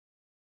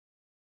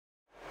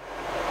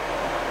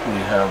We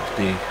have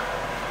the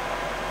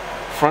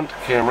front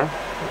camera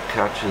that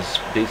catches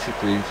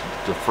basically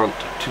the front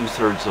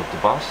 2/3 of the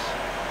bus.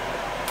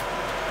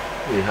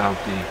 We have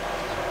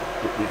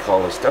what we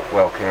call a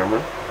stepwell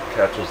camera,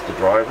 catches the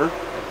driver.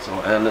 So,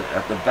 and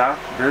at the back,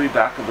 very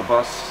back of the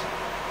bus,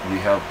 we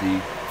have the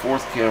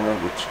fourth camera,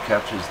 which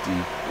catches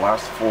the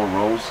last 4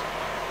 rows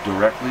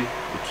directly,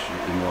 which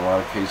in a lot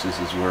of cases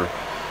is where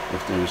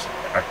if there's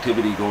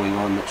activity going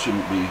on that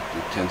shouldn't be,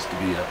 it tends to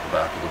be at the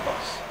back of the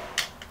bus.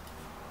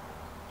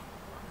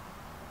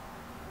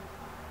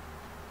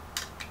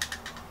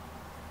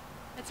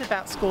 It's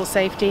about school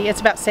safety. It's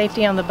about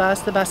safety on the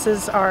bus. The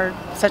buses are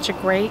such a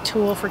great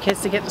tool for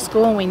kids to get to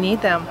school, and we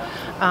need them.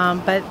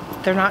 But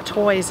they're not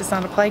toys. It's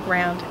not a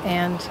playground,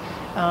 and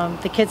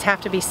the kids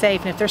have to be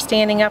safe. And if they're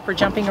standing up or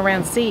jumping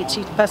around seats,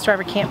 the bus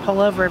driver can't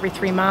pull over every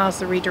 3 miles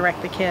to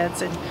redirect the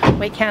kids. And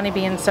Wake County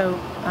being so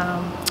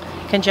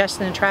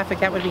congested in traffic,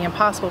 that would be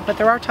impossible. But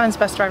there are times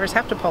bus drivers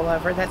have to pull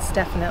over. That's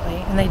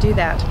definitely, and they do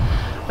that.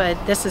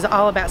 But this is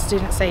all about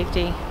student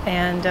safety,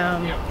 and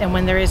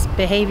when there is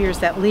behaviors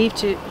that lead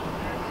to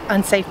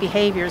unsafe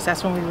behaviors,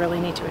 that's when we really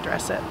need to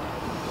address it.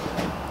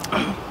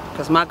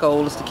 Because my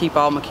goal is to keep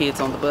all my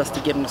kids on the bus to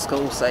get them to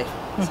school safe.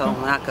 So,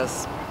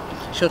 because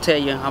she'll tell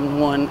you,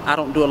 I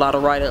don't do a lot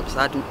of write-ups.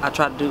 I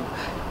try to do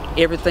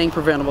everything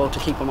preventable to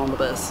keep them on the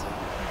bus.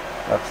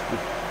 That's the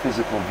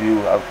physical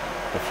view out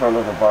the front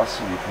of the bus,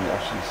 so you can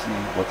actually see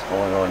what's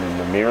going on in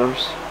the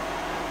mirrors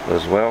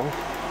as well.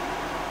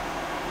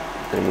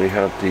 Then we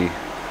have the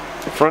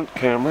front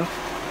camera.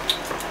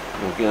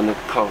 Again, it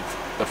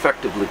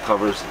effectively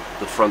covers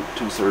the front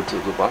 2/3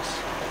 of the bus.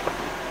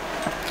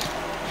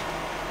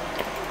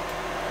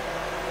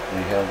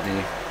 We have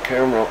the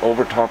camera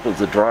over top of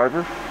the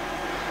driver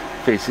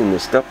facing the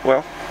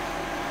stepwell.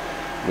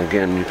 And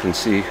again, you can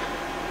see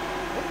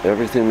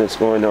everything that's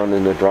going on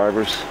in the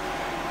driver's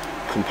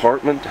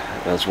compartment,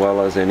 as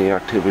well as any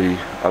activity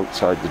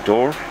outside the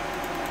door.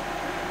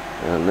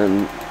 And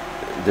then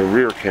the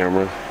rear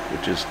camera,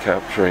 which is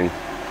capturing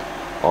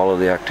all of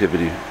the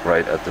activity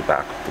right at the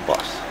back of the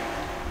bus.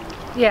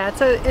 Yeah,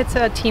 it's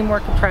a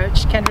teamwork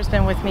approach. Kendra's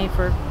been with me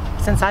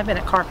since I've been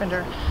at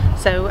Carpenter,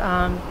 so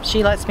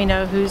she lets me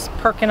know who's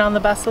perking on the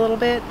bus a little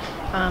bit.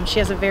 She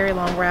has a very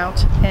long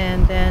route,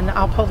 and then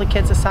I'll pull the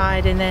kids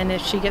aside, and then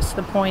if she gets to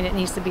the point it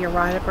needs to be a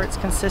write-up or it's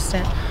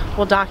consistent,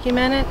 we'll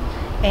document it.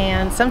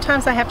 And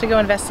sometimes I have to go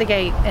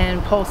investigate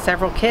and pull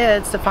several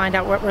kids to find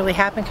out what really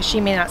happened, because she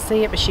may not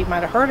see it, but she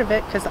might have heard of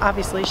it, because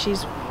obviously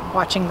she's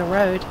watching the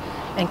road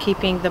and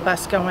keeping the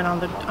bus going on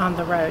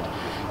the road.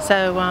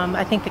 So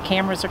I think the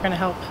cameras are going to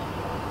help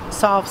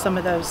solve some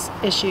of those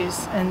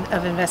issues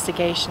of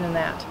investigation and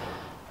that.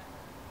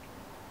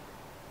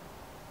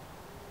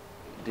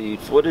 The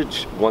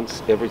footage,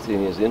 once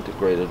everything is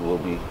integrated, will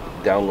be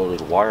downloaded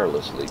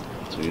wirelessly,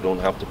 so you don't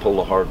have to pull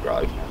a hard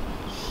drive.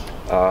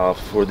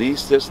 For these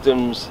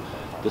systems,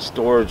 the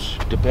storage,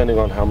 depending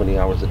on how many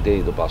hours a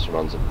day the bus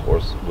runs, of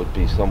course, would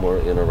be somewhere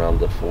in around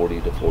the 40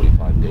 to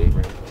 45 day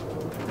range.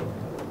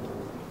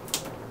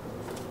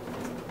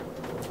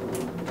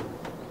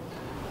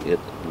 It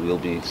will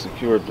be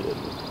secured,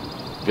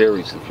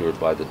 very secured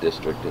by the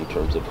district in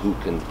terms of who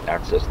can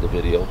access the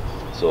video.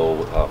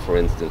 So, for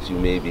instance, you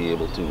may be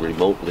able to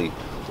remotely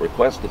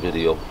request the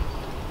video,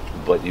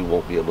 but you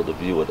won't be able to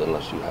view it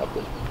unless you have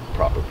the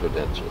proper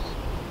credentials.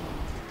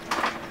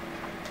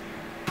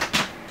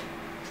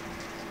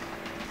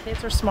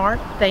 Kids are smart.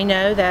 They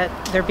know that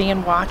they're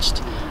being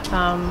watched,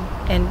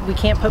 and we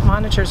can't put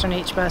monitors on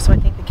each bus, so I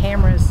think the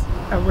camera is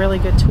a really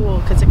good tool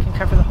because it can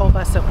cover the whole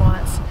bus at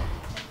once.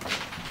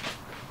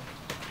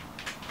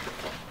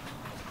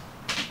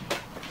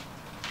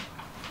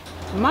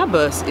 My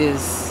bus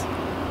is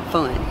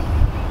fun.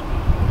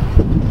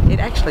 It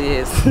actually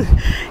is.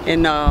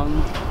 And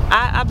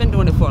I've been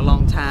doing it for a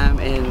long time,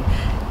 and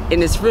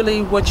it's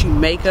really what you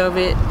make of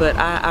it. But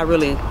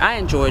I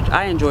enjoy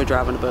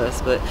driving the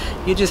bus. But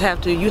you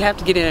have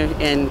to get in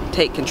and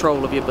take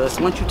control of your bus.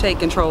 Once you take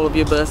control of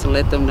your bus and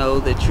let them know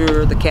that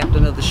you're the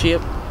captain of the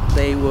ship,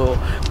 they will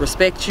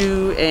respect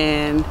you,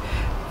 and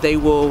they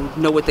will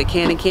know what they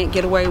can and can't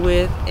get away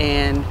with,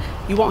 and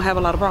you won't have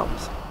a lot of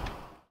problems.